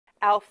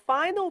Our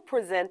final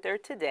presenter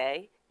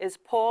today is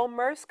Paul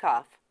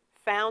Murskov,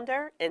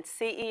 founder and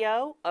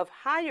CEO of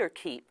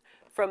HireKeep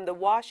from the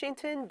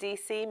Washington,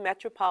 D.C.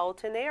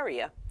 metropolitan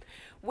area,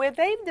 where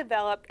they've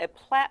developed a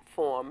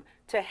platform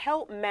to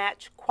help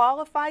match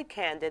qualified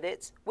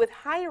candidates with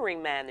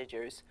hiring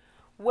managers.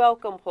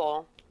 Welcome,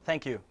 Paul.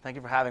 Thank you. Thank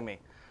you for having me.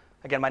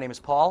 Again, my name is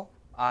Paul.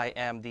 I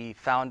am the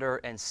founder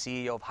and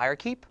CEO of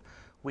HireKeep.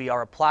 We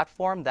are a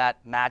platform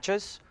that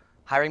matches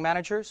hiring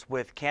managers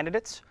with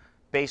candidates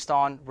based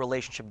on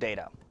relationship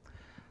data.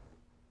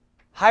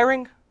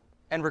 Hiring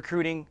and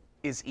recruiting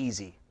is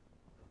easy,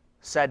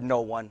 said no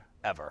one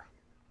ever.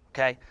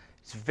 Okay?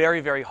 It's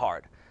very, very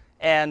hard.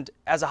 And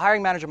as a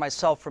hiring manager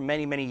myself for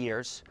many, many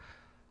years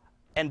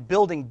and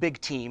building big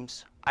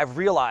teams, I've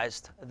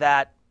realized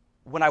that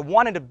when I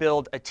wanted to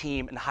build a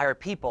team and hire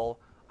people,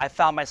 I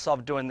found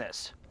myself doing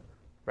this.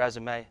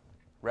 Resume,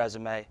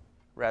 resume,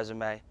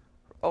 resume.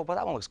 Oh, but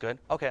that one looks good.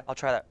 Okay, I'll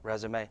try that.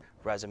 Resume,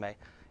 resume.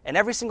 And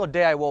every single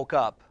day I woke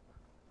up,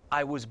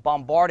 I was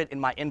bombarded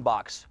in my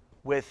inbox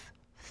with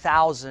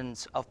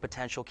thousands of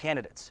potential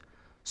candidates.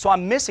 So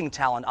I'm missing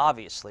talent,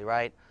 obviously,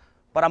 right?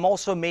 But I'm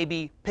also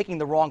maybe picking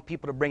the wrong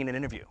people to bring in an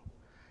interview.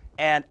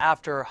 And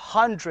after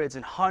hundreds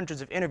and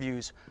hundreds of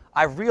interviews,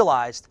 I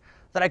realized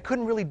that I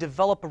couldn't really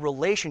develop a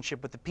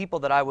relationship with the people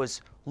that I was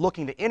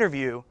looking to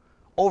interview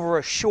over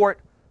a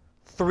short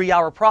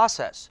 3-hour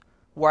process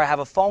where I have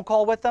a phone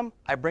call with them,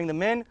 I bring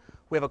them in,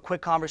 we have a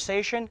quick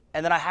conversation,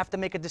 and then I have to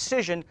make a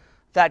decision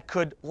that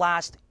could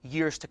last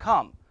years to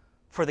come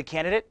for the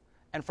candidate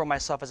and for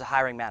myself as a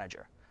hiring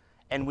manager.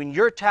 And when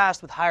you're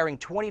tasked with hiring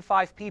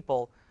 25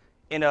 people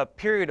in a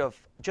period of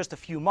just a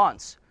few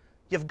months,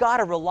 you've got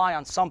to rely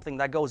on something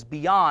that goes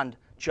beyond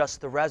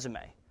just the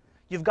resume.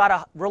 You've got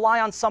to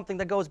rely on something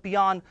that goes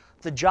beyond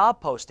the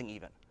job posting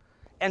even.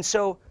 And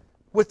so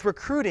with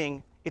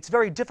recruiting, it's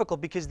very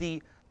difficult because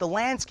the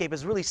landscape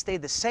has really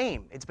stayed the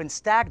same. It's been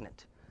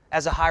stagnant.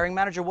 As a hiring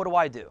manager,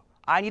 what do?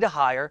 I need to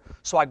hire,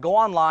 so I go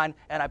online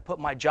and I put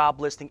my job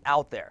listing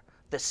out there.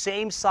 The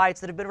same sites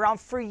that have been around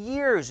for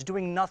years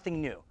doing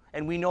nothing new.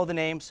 And we know the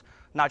names.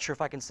 Not sure if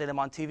I can say them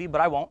on TV,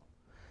 but I won't.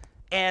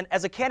 And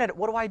as a candidate,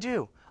 what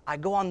do? I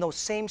go on those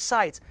same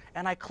sites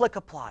and I click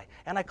apply,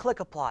 and I click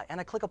apply, and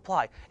I click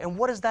apply. And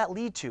what does that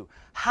lead to?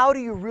 How do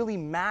you really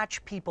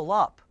match people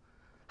up?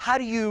 How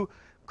do you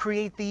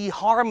create the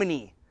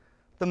harmony,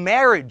 the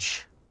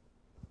marriage?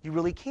 You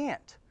really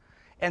can't.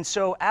 And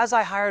so as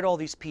I hired all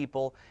these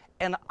people,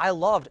 and I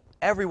loved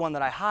everyone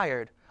that I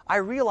hired, I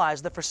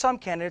realized that for some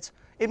candidates,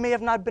 it may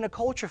have not been a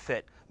culture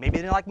fit. Maybe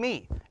they didn't like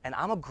me, and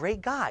I'm a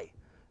great guy.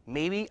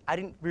 Maybe I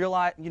didn't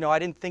realize, I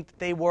didn't think that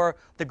they were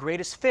the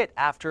greatest fit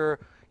after,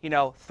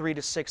 3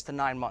 to 6 to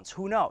 9 months.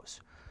 Who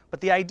knows?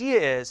 But the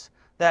idea is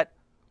that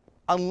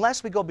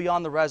unless we go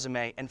beyond the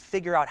resume and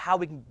figure out how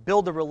we can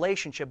build a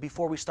relationship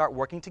before we start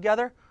working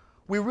together,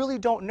 we really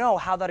don't know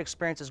how that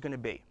experience is going to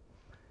be.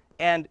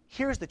 And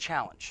here's the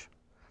challenge.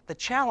 The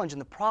challenge and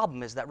the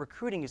problem is that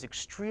recruiting is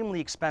extremely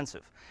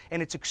expensive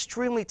and it's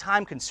extremely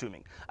time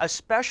consuming,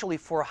 especially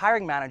for a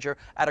hiring manager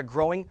at a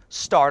growing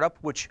startup,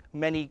 which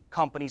many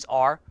companies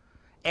are.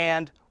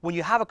 And when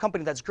you have a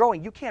company that's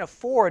growing, you can't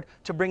afford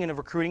to bring in a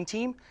recruiting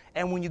team.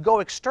 And when you go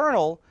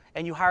external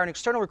and you hire an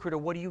external recruiter,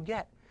 what do?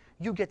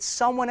 You get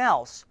someone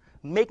else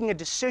making a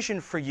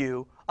decision for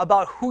you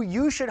about who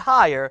you should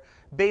hire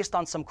based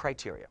on some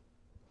criteria.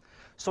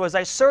 So as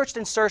I searched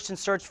and searched and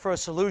searched for a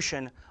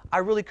solution, I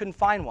really couldn't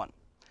find one.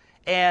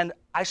 And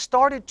I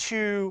started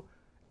to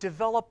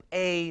develop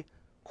a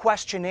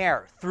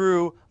questionnaire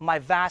through my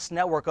vast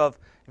network of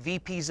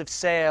VPs of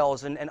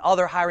sales and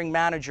other hiring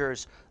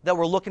managers that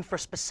were looking for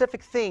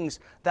specific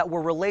things that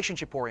were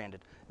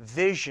relationship-oriented,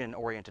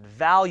 vision-oriented,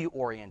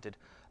 value-oriented,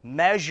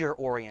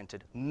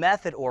 measure-oriented,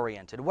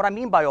 method-oriented. What I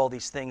mean by all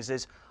these things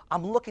is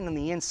I'm looking on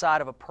the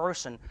inside of a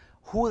person,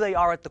 who they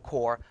are at the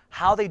core,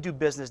 how they do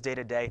business day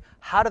to day,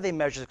 how do they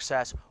measure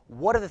success,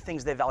 what are the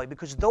things they value,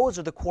 because those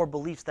are the core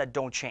beliefs that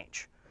don't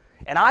change.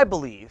 And I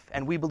believe,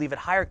 and we believe at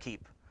HireKeep,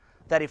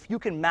 that if you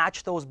can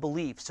match those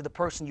beliefs to the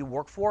person you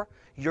work for,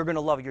 you're going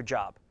to love your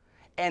job.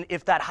 And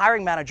if that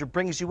hiring manager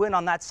brings you in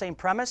on that same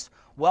premise,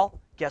 well,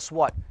 guess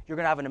what? You're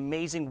going to have an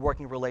amazing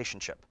working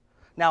relationship.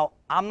 Now,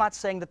 I'm not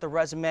saying that the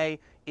resume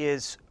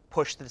is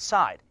pushed to the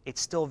side.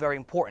 It's still very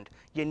important.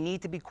 You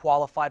need to be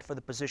qualified for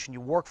the position you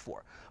work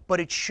for.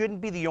 But it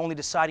shouldn't be the only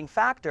deciding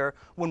factor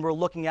when we're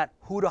looking at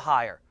who to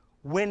hire,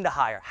 when to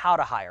hire, how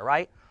to hire,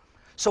 right?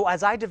 So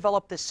as I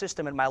developed this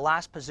system in my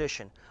last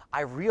position,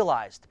 I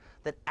realized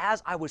that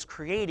as I was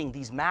creating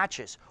these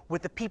matches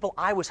with the people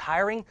I was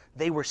hiring,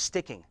 they were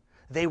sticking.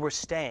 They were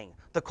staying.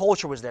 The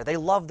culture was there. They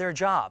loved their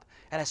job.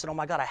 And I said, oh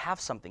my God, I have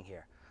something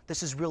here.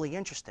 This is really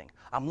interesting.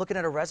 I'm looking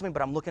at a resume,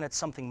 but I'm looking at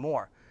something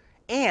more.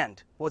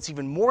 And what's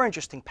even more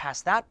interesting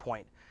past that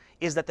point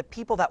is that the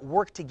people that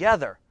worked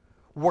together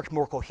worked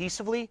more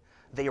cohesively.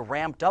 They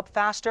ramped up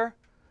faster.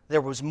 There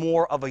was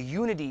more of a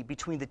unity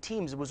between the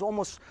teams. It was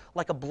almost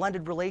like a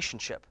blended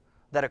relationship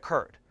that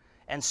occurred.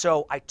 And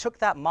so I took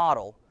that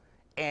model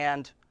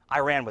and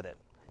I ran with it.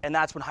 And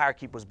that's when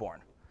HireKeep was born.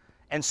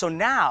 And so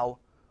now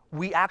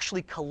we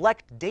actually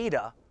collect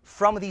data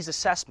from these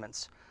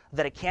assessments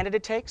that a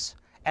candidate takes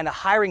and a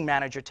hiring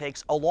manager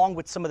takes along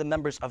with some of the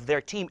members of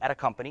their team at a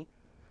company,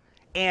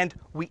 and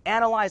we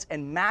analyze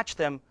and match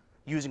them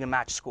using a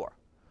match score.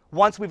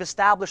 Once we've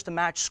established a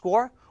match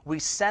score, we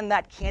send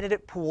that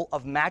candidate pool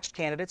of matched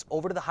candidates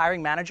over to the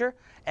hiring manager,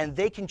 and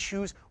they can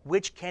choose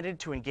which candidate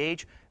to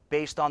engage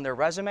based on their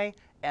resume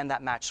and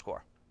that match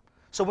score.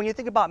 So when you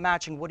think about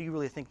matching, what are you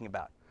really thinking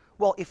about?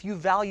 Well, if you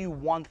value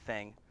one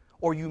thing,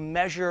 or you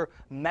measure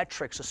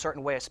metrics a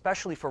certain way,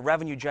 especially for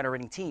revenue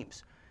generating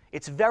teams,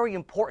 it's very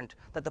important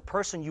that the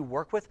person you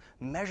work with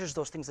measures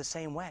those things the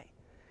same way.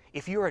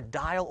 If you're a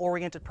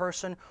dial-oriented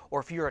person, or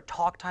if you're a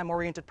talk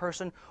time-oriented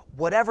person,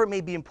 whatever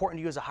may be important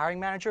to you as a hiring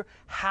manager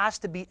has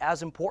to be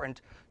as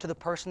important to the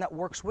person that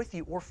works with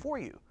you or for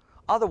you.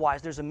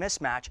 Otherwise, there's a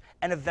mismatch,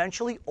 and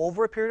eventually,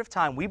 over a period of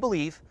time, we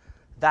believe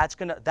that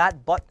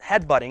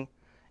headbutting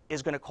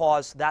is going to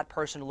cause that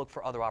person to look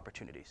for other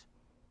opportunities,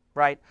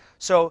 right?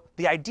 So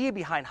the idea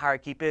behind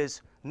HireKeep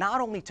is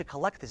not only to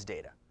collect this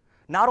data,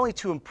 not only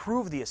to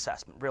improve the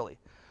assessment, really,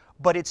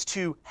 but it's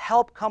to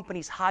help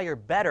companies hire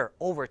better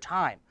over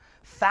time,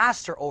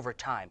 faster over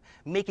time,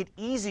 make it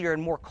easier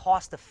and more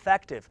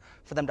cost-effective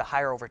for them to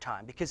hire over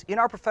time. Because in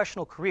our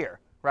professional career,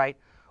 right,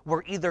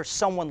 we're either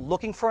someone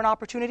looking for an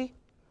opportunity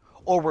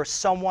or we're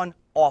someone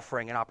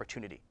offering an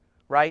opportunity,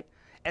 right?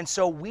 And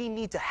so we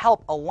need to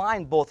help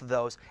align both of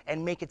those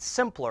and make it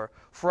simpler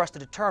for us to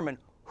determine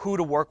who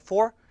to work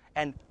for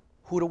and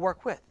who to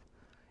work with.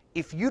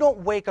 If you don't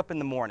wake up in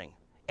the morning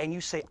and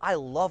you say, I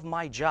love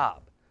my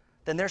job,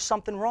 then there's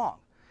something wrong.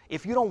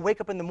 If you don't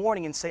wake up in the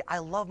morning and say, I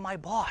love my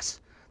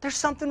boss, there's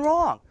something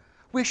wrong.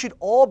 We should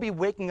all be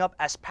waking up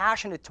as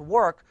passionate to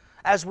work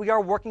as we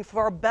are working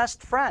for our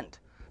best friend.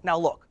 Now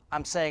look,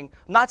 I'm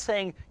not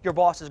saying your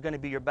boss is going to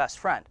be your best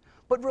friend,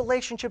 but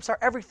relationships are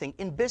everything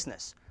in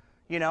business,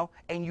 you know,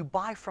 and you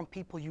buy from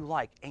people you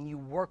like and you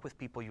work with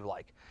people you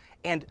like.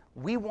 And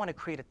we want to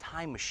create a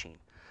time machine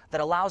that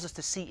allows us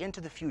to see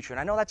into the future. And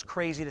I know that's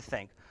crazy to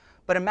think,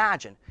 but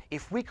imagine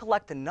if we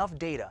collect enough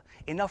data,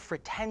 enough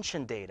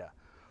retention data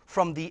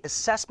from the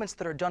assessments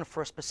that are done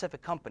for a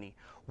specific company,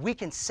 we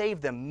can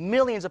save them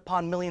millions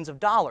upon millions of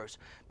dollars.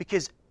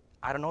 Because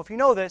I don't know if you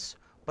know this,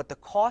 but the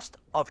cost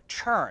of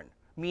churn,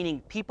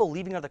 meaning people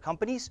leaving other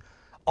companies,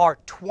 are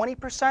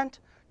 20%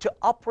 to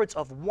upwards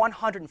of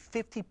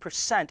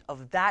 150%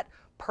 of that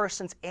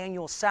person's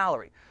annual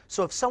salary.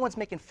 So if someone's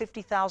making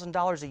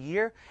 $50,000 a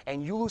year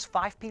and you lose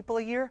 5 people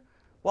a year,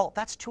 well,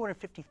 that's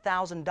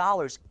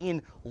 $250,000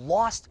 in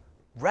lost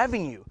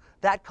revenue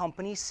that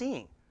company's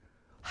seeing.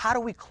 How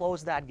do we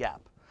close that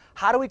gap?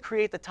 How do we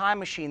create the time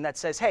machine that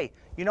says, hey,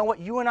 you know what,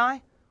 you and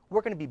I,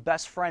 we're going to be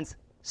best friends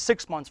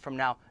 6 months from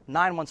now,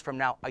 9 months from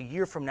now, a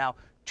year from now,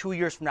 2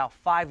 years from now,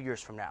 5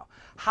 years from now?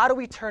 How do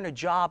we turn a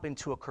job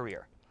into a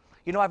career?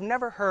 You know, I've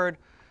never heard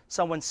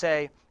someone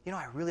say, you know,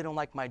 I really don't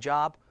like my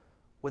job,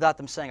 without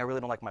them saying, I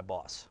really don't like my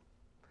boss.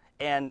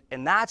 And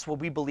that's what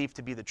we believe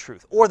to be the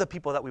truth, or the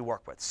people that we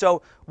work with.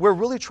 So we're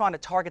really trying to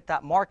target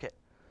that market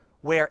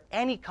where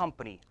any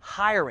company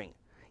hiring,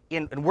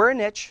 and we're a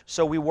niche,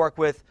 so we work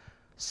with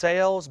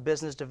sales,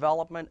 business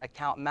development,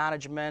 account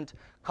management,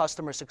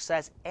 customer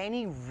success,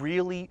 any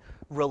really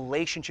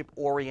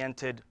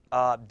relationship-oriented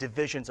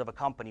divisions of a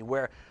company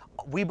where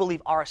we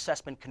believe our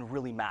assessment can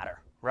really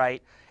matter,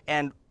 right?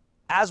 And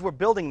as we're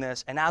building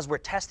this and as we're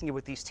testing it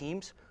with these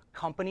teams,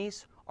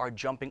 companies are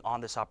jumping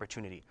on this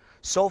opportunity.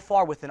 So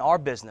far within our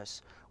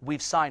business,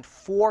 we've signed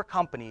 4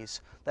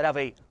 companies that have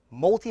a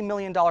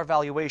multi-million-dollar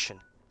valuation,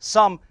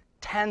 some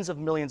tens of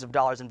millions of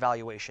dollars in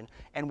valuation,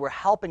 and we're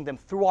helping them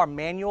through our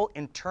manual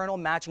internal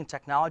matching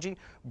technology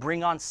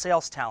bring on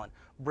sales talent,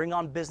 bring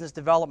on business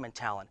development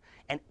talent.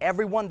 And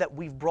everyone that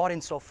we've brought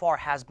in so far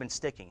has been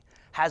sticking,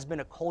 has been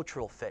a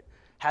cultural fit,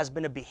 has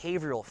been a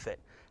behavioral fit,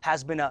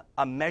 has been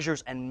a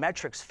measures and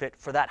metrics fit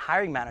for that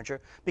hiring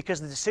manager, because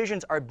the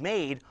decisions are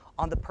made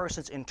on the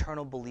person's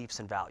internal beliefs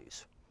and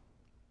values.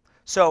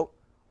 So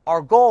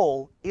our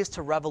goal is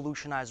to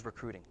revolutionize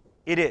recruiting.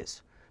 It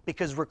is,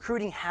 because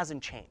recruiting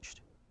hasn't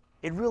changed.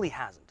 It really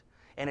hasn't.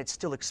 And it's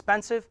still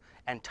expensive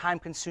and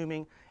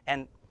time-consuming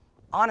and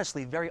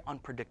honestly very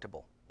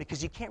unpredictable,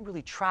 because you can't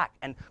really track,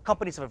 and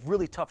companies have a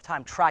really tough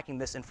time tracking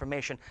this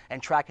information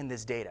and tracking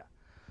this data.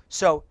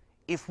 So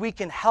if we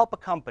can help a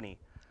company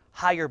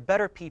hire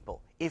better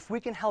people, if we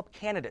can help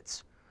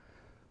candidates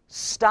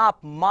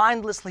stop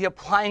mindlessly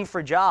applying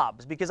for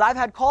jobs, because I've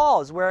had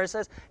calls where it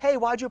says, hey,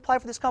 why'd you apply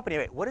for this company?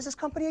 Wait, what is this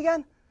company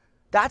again?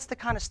 That's the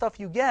kind of stuff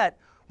you get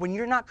when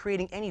you're not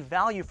creating any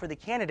value for the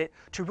candidate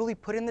to really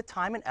put in the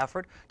time and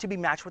effort to be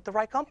matched with the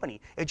right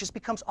company. It just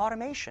becomes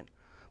automation.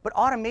 But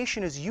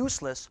automation is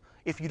useless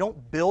if you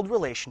don't build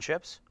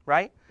relationships,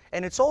 right?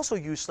 And it's also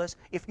useless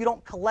if you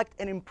don't collect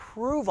and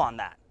improve on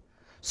that.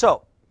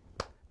 So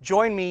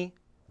join me,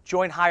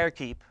 join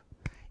HireKeep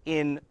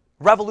in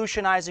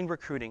revolutionizing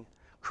recruiting,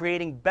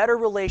 creating better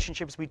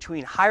relationships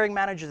between hiring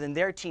managers and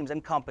their teams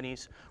and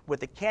companies with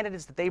the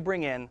candidates that they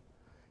bring in,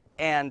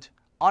 and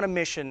on a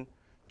mission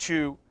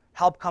to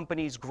help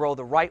companies grow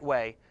the right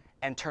way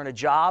and turn a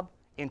job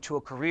into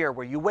a career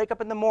where you wake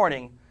up in the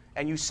morning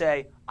and you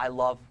say, I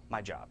love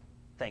my job.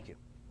 Thank you.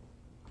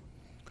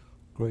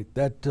 Great.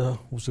 That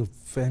was a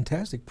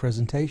fantastic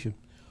presentation.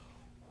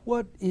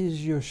 What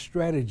is your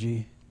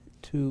strategy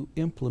to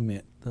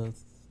implement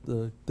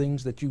the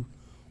things that you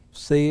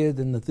said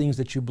and the things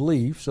that you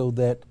believe, so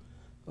that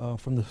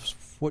from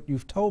what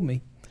you've told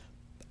me,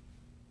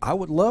 I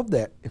would love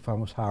that if I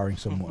was hiring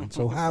someone.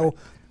 So how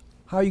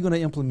are you going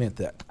to implement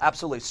that?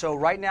 Absolutely. So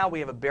right now we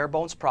have a bare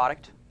bones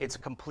product. It's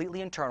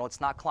completely internal. It's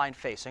not client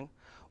facing.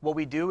 What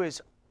we do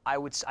is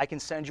I can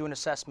send you an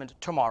assessment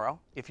tomorrow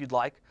if you'd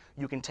like.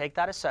 You can take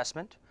that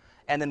assessment,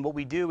 and then what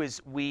we do is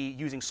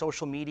using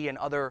social media and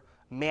other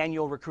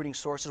manual recruiting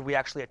sources, we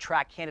actually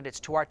attract candidates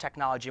to our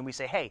technology, and we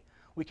say, hey,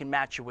 we can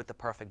match you with the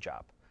perfect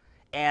job.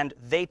 And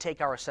they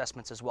take our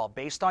assessments as well.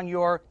 Based on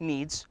your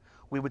needs,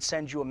 we would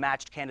send you a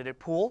matched candidate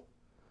pool,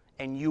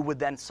 and you would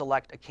then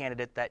select a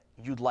candidate that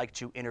you'd like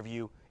to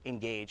interview,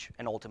 engage,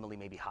 and ultimately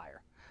maybe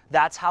hire.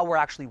 That's how we're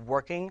actually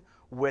working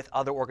with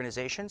other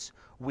organizations.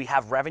 We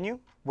have revenue,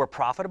 we're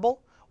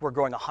profitable, we're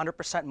growing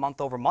 100%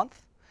 month over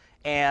month,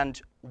 and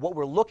what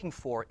we're looking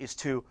for is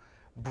to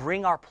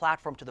bring our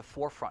platform to the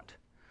forefront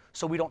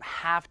so we don't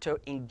have to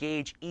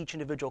engage each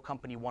individual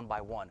company one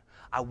by one.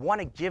 I want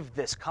to give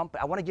this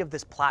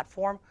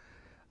platform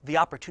the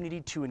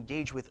opportunity to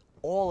engage with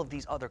all of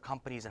these other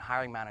companies and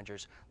hiring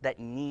managers that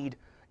need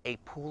a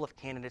pool of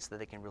candidates that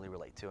they can really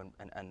relate to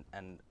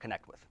and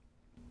connect with.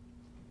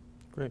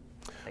 Great.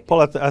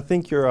 Paul, I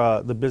think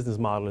your the business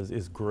model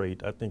is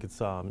great. I think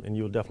it's and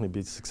you'll definitely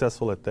be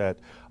successful at that.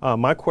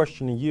 My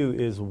question to you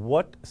is,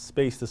 what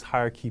space does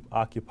HireKeep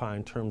occupy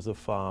in terms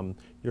of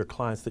your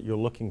clients that you're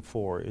looking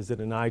for? Is it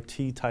an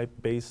IT type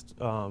based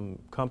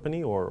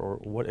company, or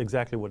what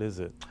exactly what is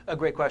it? A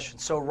great question.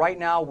 So right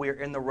now we're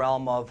in the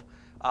realm of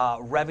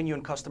revenue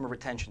and customer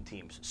retention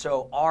teams.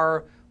 So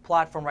our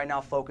platform right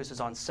now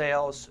focuses on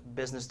sales,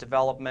 business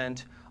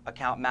development,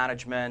 account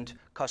management,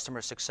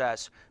 customer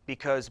success,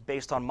 because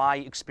based on my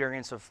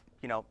experience of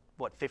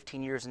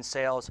 15 years in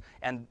sales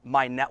and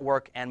my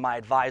network and my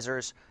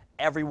advisors,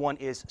 everyone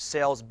is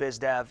sales, biz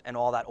dev, and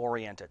all that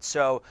oriented.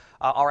 So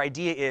our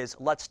idea is,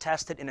 let's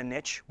test it in a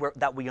niche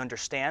that we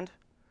understand.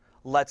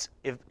 Let's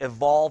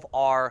evolve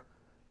our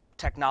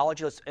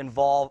technology. Let's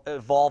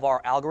evolve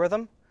our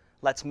algorithm.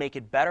 Let's make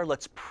it better.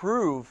 Let's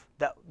prove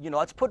that,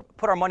 let's put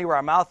our money where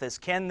our mouth is.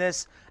 Can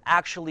this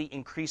actually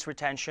increase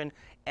retention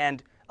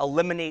and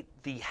eliminate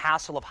the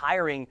hassle of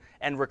hiring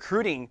and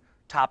recruiting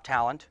top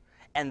talent?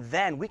 And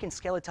then we can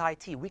scale it to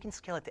IT. We can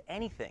scale it to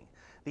anything.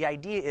 The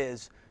idea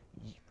is,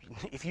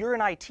 if you're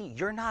in IT,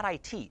 you're not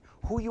IT.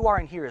 Who you are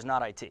in here is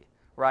not IT,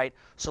 right?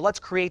 So let's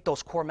create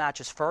those core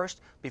matches first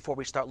before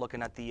we start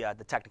looking at the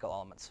technical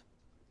elements.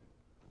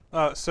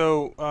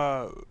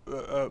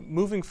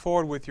 Moving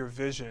forward with your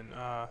vision,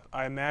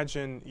 I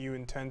imagine you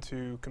intend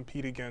to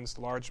compete against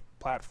large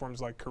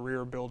platforms like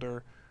Career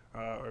Builder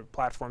or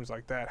platforms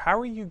like that. How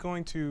are you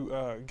going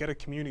to get a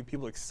community of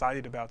people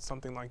excited about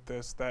something like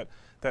this that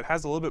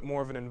has a little bit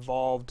more of an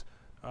involved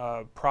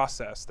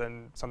process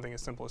than something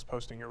as simple as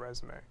posting your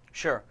resume?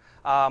 Sure.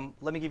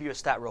 Let me give you a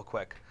stat real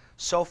quick.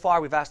 So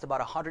far, we've asked about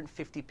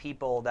 150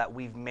 people that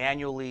we've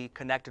manually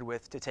connected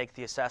with to take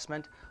the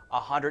assessment.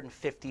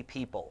 150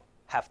 people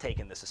have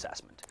taken this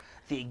assessment.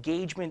 The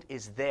engagement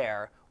is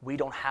there. We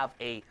don't have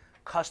a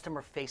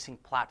customer-facing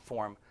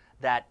platform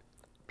that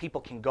people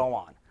can go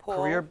on.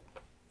 Paul,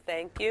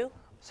 thank you.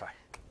 Sorry.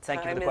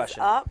 Thank you for the Time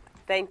question. is up.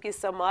 Thank you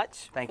so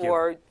much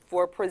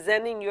for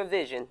presenting your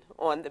vision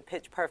on the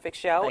Pitch Perfect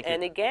show. Thank you.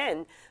 And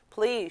again,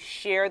 please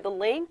share the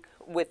link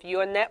with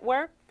your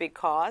network,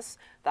 because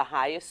the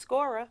highest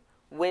scorer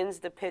wins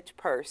the pitch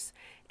purse.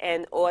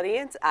 And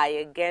audience, I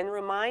again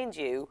remind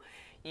you,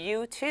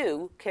 you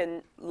too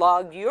can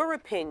log your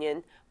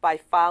opinion by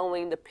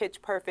following the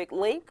Pitch Perfect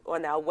link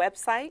on our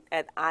website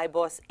at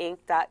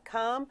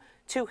ibossinc.com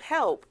to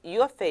help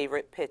your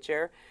favorite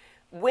pitcher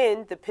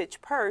win the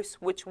pitch purse,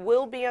 which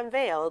will be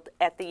unveiled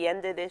at the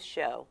end of this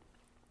show.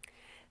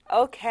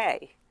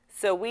 Okay,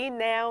 so we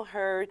now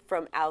heard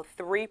from our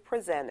three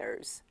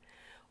presenters.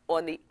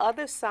 On the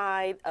other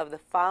side of the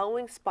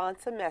following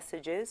sponsor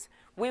messages,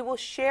 we will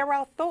share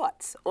our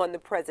thoughts on the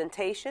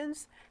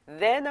presentations,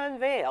 then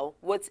unveil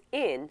what's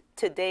in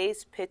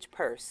today's pitch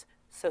purse.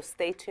 So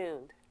stay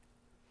tuned.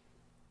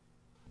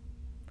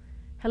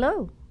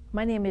 Hello,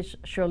 my name is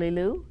Shirley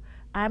Liu.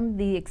 I'm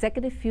the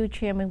Executive Field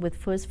Chairman with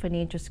First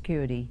Financial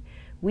Security.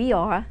 We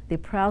are the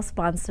proud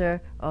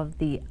sponsor of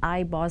the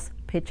iBoss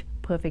Pitch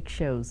Perfect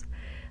shows.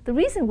 The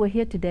reason we're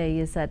here today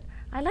is that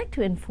I like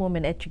to inform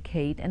and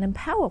educate and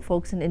empower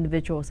folks and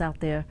individuals out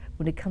there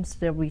when it comes to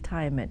their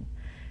retirement.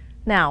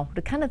 Now,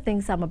 the kind of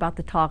things I'm about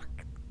to talk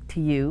to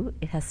you,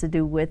 it has to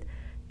do with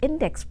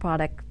index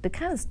product, the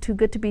kind that's too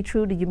good to be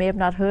true that you may have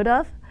not heard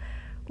of.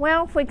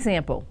 Well, for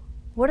example,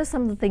 what are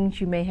some of the things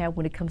you may have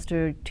when it comes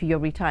to your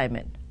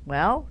retirement?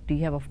 Well, do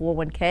you have a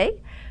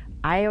 401k,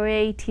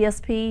 IRA,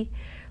 TSP?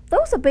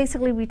 Those are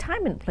basically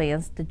retirement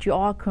plans that you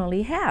all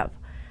currently have.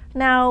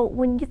 Now,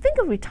 when you think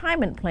of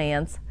retirement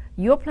plans,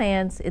 your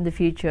plans in the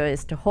future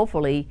is to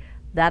hopefully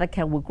that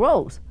account will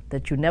grow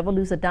that you never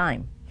lose a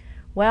dime.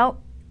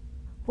 Well,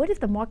 what if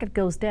the market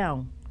goes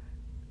down?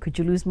 Could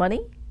you lose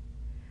money?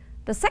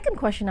 The second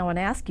question I want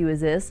to ask you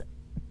is this: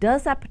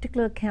 does that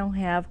particular account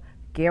have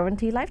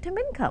guaranteed lifetime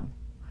income?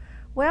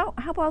 Well,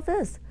 how about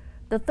this?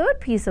 The third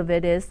piece of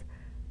it is,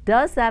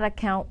 does that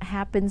account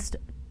happens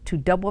to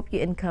double up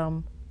your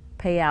income,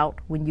 pay out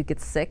when you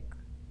get sick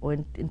or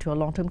into a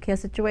long-term care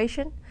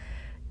situation?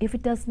 If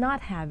it does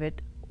not have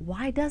it,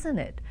 why doesn't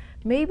it?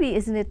 Maybe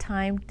isn't it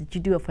time that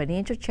you do a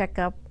financial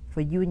checkup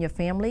for you and your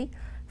family?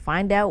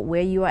 Find out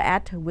where you are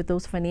at with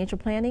those financial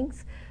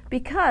plannings,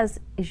 because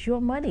it's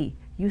your money.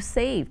 You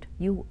saved,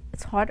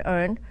 it's hard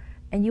earned,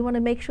 and you want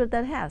to make sure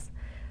that has.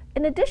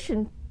 In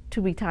addition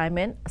to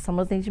retirement, some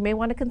of the things you may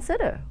want to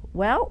consider.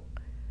 Well,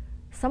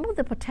 some of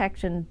the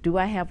protection, do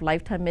I have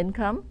lifetime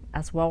income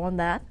as well on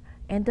that?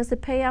 And does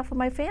it pay out for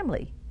my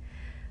family?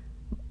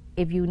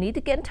 If you need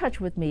to get in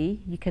touch with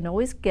me, you can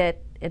always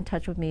get in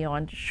touch with me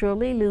on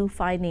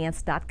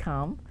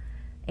shirleyloufinance.com,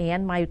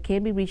 and my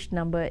can be reached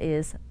number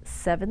is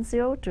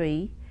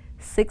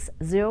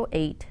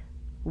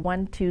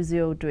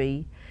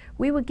 703-608-1203.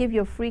 We will give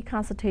you a free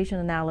consultation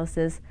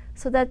analysis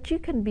so that you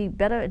can be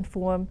better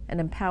informed and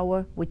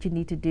empower what you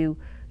need to do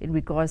in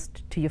regards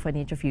to your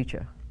financial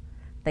future.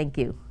 Thank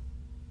you.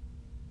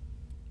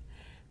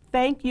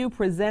 Thank you,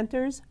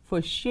 presenters,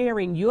 for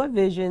sharing your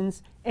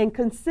visions, and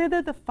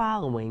consider the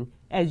following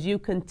as you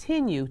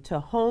continue to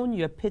hone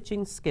your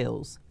pitching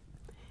skills.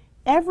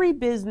 Every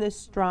business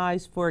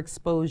strives for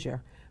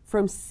exposure,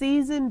 from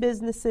seasoned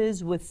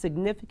businesses with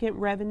significant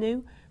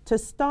revenue to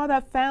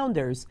startup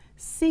founders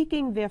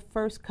seeking their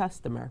first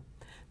customer.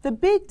 The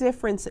big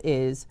difference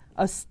is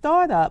a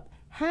startup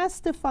has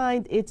to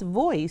find its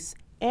voice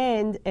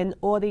and an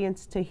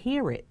audience to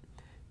hear it.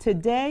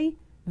 Today,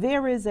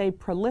 there is a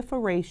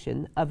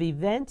proliferation of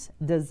events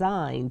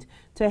designed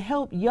to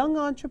help young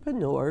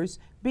entrepreneurs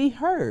be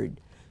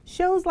heard.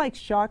 Shows like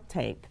Shark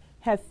Tank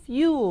have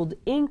fueled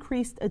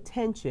increased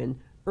attention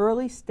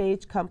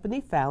early-stage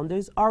company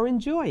founders are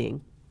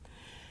enjoying.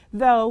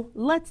 Though,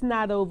 let's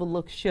not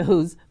overlook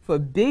shows for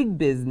big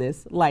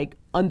business like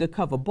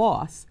Undercover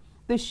Boss.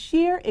 The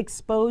sheer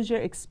exposure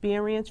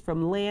experience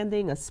from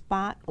landing a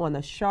spot on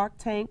a Shark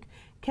Tank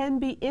can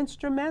be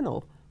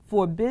instrumental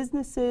for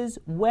businesses,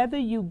 whether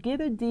you get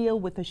a deal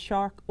with a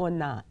shark or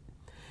not.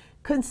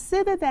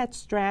 Consider that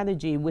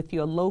strategy with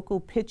your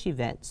local pitch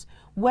events,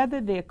 whether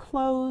they're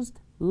closed,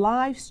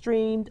 live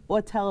streamed,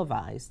 or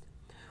televised.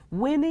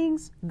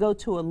 Winnings go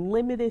to a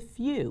limited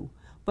few,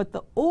 but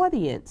the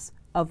audience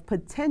of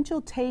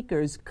potential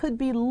takers could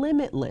be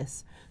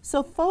limitless.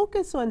 So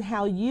focus on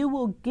how you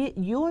will get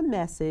your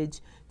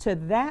message to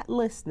that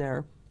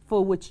listener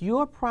for which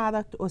your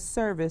product or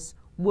service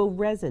will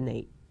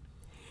resonate.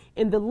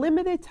 In the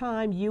limited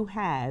time you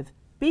have,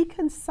 be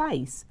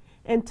concise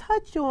and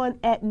touch on,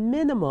 at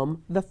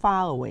minimum, the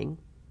following.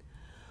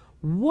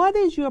 What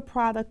is your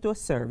product or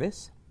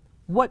service?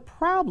 What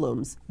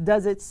problems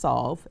does it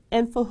solve,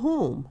 and for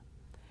whom?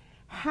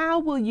 How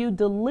will you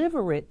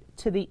deliver it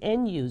to the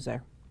end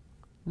user?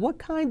 What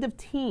kind of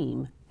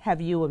team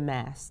have you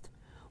amassed?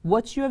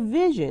 What's your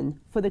vision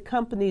for the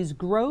company's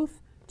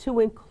growth, to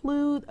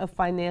include a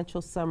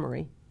financial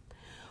summary?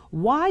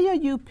 Why are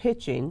you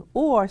pitching,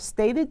 or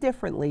stated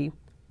differently,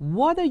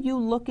 what are you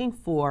looking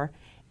for?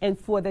 And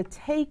for the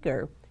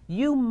taker,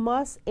 you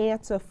must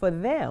answer for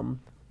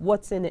them,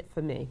 what's in it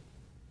for me?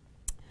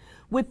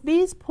 With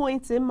these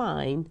points in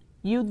mind,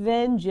 you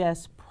then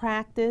just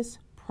practice,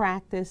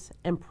 practice,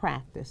 and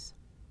practice.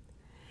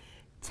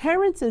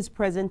 Terrence's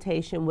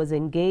presentation was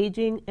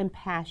engaging and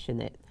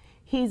passionate.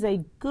 He's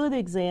a good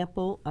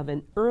example of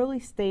an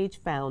early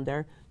stage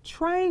founder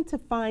trying to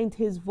find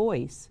his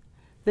voice.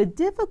 The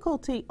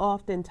difficulty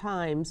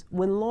oftentimes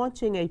when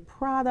launching a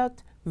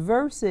product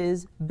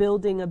versus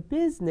building a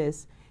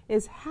business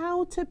is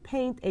how to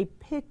paint a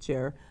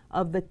picture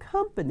of the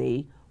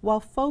company while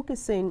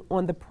focusing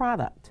on the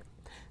product,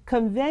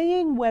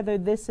 conveying whether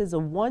this is a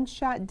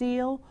one-shot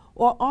deal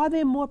or are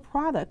there more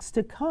products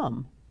to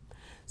come.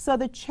 So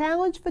the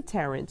challenge for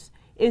Terrence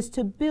is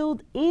to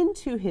build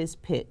into his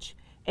pitch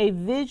a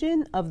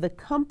vision of the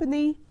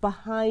company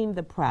behind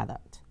the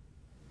product.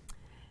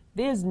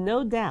 There's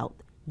no doubt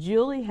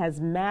Julie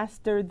has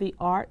mastered the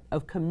art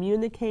of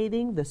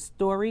communicating the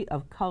story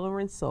of Color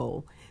and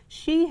Soul.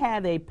 She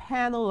had a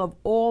panel of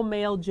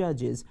all-male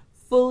judges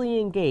fully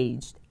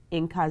engaged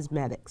in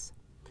cosmetics.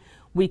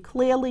 We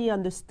clearly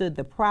understood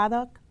the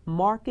product,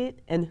 market,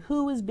 and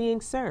who is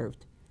being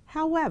served.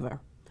 However,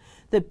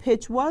 the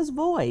pitch was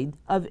void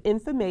of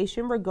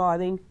information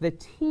regarding the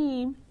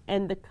team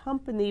and the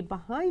company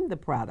behind the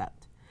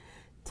product.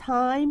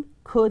 Time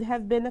could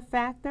have been a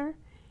factor,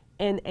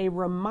 and a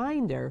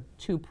reminder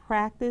to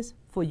practice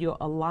for your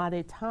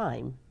allotted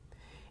time.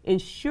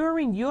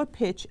 Ensuring your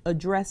pitch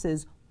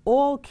addresses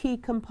all key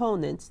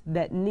components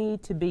that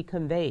need to be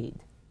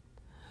conveyed.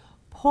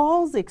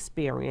 Paul's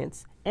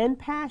experience and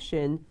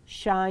passion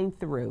shine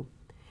through.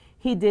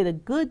 He did a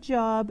good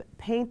job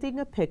painting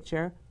a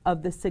picture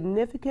of the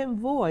significant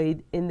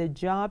void in the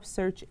job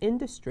search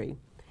industry.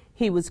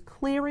 He was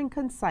clear and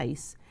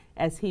concise,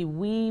 as he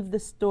weaved the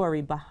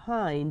story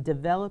behind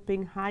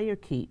developing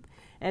HireKeep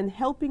and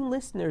helping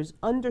listeners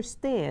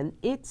understand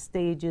its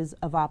stages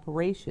of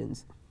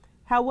operations.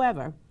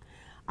 However,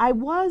 I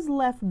was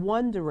left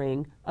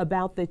wondering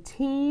about the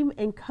team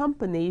and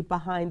company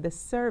behind the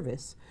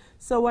service,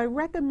 so I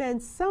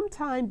recommend some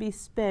time be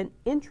spent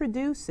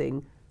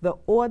introducing the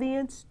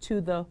audience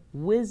to the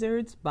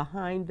wizards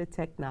behind the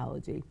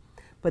technology.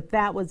 But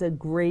that was a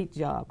great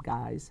job,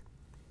 guys.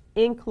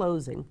 In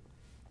closing,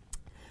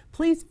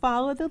 please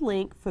follow the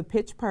link for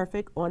Pitch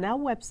Perfect on our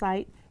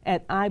website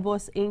at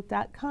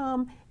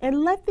ibossinc.com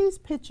and let these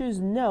pitchers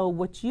know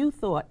what you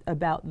thought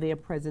about their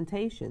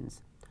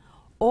presentations.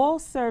 All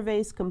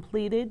surveys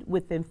completed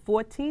within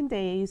 14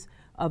 days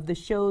of the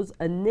show's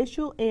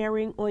initial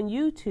airing on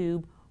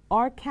YouTube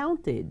are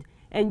counted,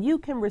 and you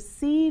can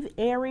receive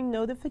airing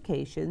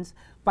notifications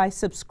by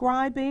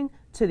subscribing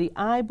to the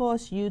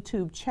iBoss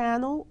YouTube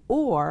channel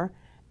or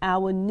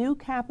our New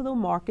Capital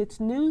Markets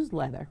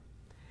newsletter.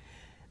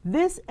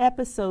 This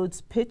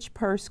episode's Pitch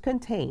Purse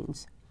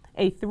contains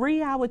a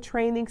 3-hour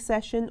training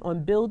session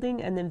on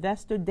building an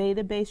investor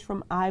database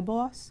from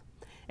iBoss,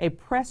 a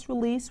press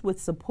release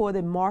with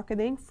supported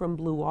marketing from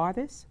Blue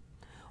Artists,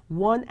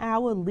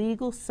 1-hour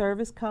legal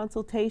service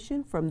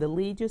consultation from the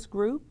Legis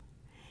Group,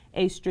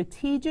 a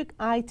strategic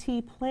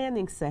IT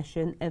planning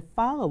session and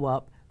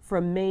follow-up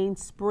from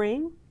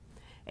Mainspring,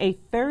 a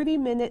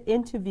 30-minute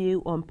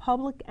interview on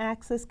public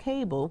access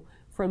cable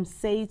from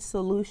Sage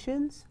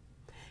Solutions,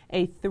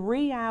 a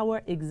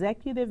 3-hour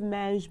executive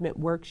management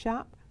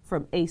workshop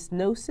from Ace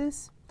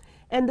Gnosis,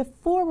 and a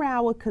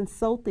 4-hour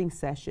consulting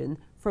session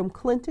from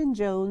Clinton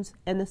Jones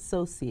and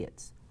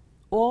Associates,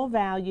 all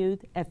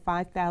valued at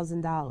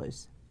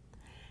 $5,000.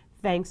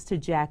 Thanks to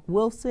Jack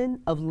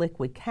Wilson of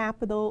Liquid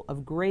Capital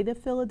of Greater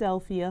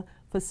Philadelphia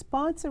for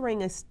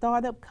sponsoring a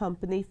startup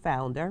company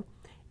founder,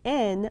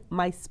 and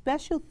my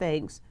special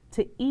thanks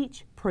to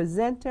each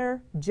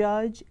presenter,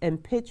 judge,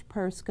 and Pitch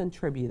Purse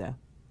contributor.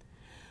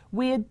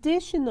 We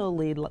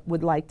additionally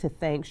would like to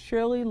thank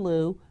Shirley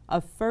Liu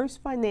of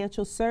First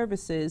Financial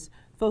Services,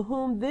 for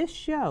whom this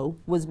show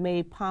was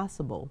made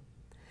possible.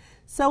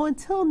 So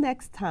until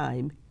next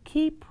time,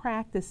 keep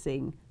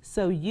practicing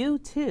so you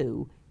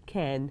too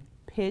can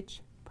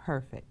pitch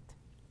perfect.